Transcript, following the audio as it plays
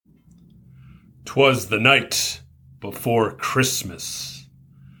'Twas the night before Christmas.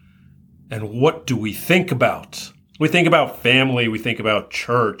 And what do we think about? We think about family, we think about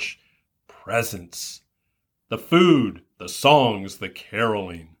church, presents, the food, the songs, the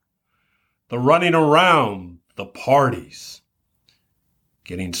caroling, the running around, the parties,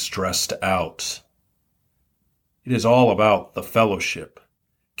 getting stressed out. It is all about the fellowship,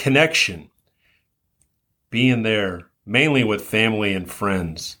 connection, being there mainly with family and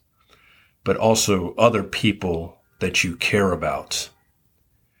friends, but also other people that you care about.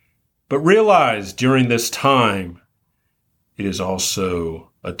 But realize during this time, it is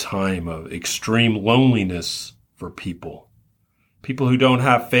also a time of extreme loneliness for people. People who don't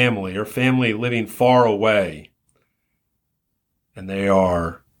have family or family living far away. And they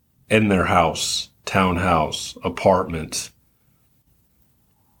are in their house, townhouse, apartment,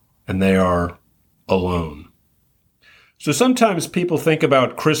 and they are alone. So sometimes people think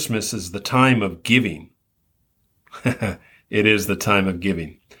about Christmas as the time of giving. It is the time of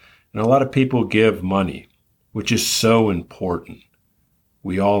giving. And a lot of people give money, which is so important.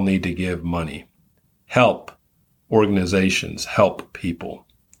 We all need to give money. Help organizations, help people.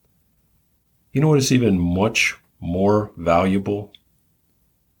 You know what is even much more valuable?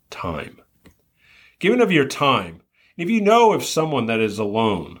 Time. Giving of your time. If you know of someone that is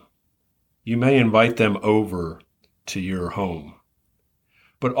alone, you may invite them over to your home.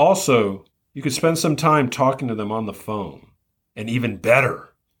 But also, you could spend some time talking to them on the phone. And even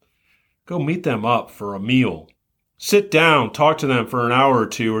better, go meet them up for a meal. Sit down, talk to them for an hour or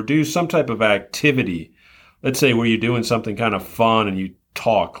two, or do some type of activity. Let's say where you're doing something kind of fun and you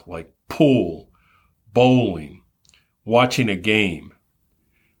talk, like pool, bowling, watching a game.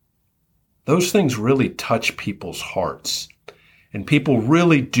 Those things really touch people's hearts. And people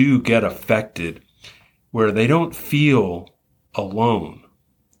really do get affected where they don't feel alone.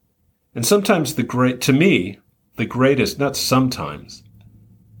 And sometimes the greatest, not sometimes,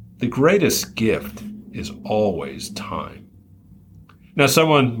 the greatest gift is always time. Now,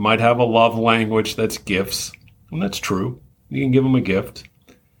 someone might have a love language that's gifts, and that's true. You can give them a gift.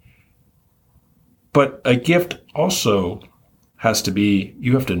 But a gift also has to be,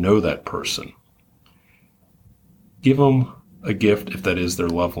 you have to know that person. Give them a gift if that is their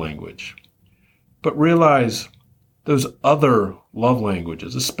love language. But realize those other love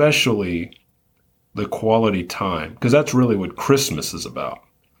languages, especially the quality time, because that's really what Christmas is about.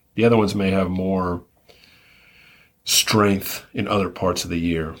 The other ones may have more strength in other parts of the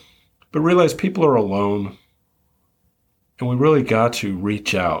year. But realize people are alone, and we really got to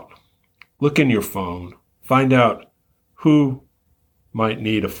reach out. Look in your phone. Find out who might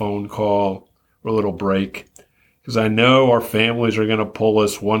need a phone call or a little break. Because I know our families are going to pull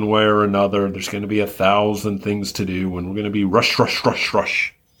us one way or another. There's going to be 1,000 things to do, and we're going to be rush, rush, rush,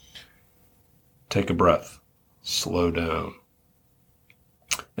 rush. Take a breath. Slow down.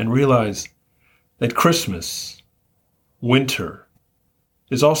 And realize that Christmas, winter,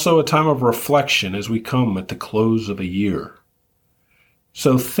 is also a time of reflection as we come at the close of a year.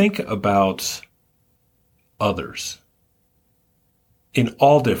 So think about others in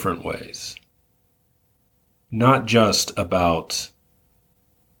all different ways. Not just about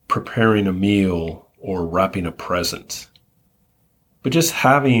preparing a meal or wrapping a present, but just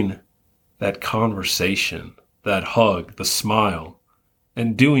having that conversation, that hug, the smile,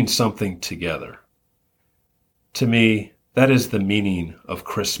 and doing something together. To me, that is the meaning of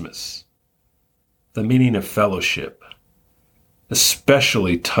Christmas, the meaning of fellowship,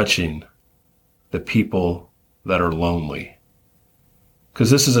 especially touching the people that are lonely. Because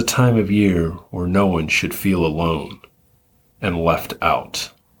this is a time of year where no one should feel alone and left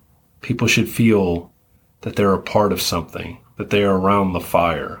out. People should feel that they're a part of something, that they are around the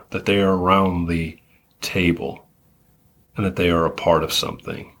fire, that they are around the table, and that they are a part of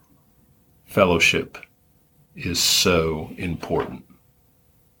something. Fellowship is so important.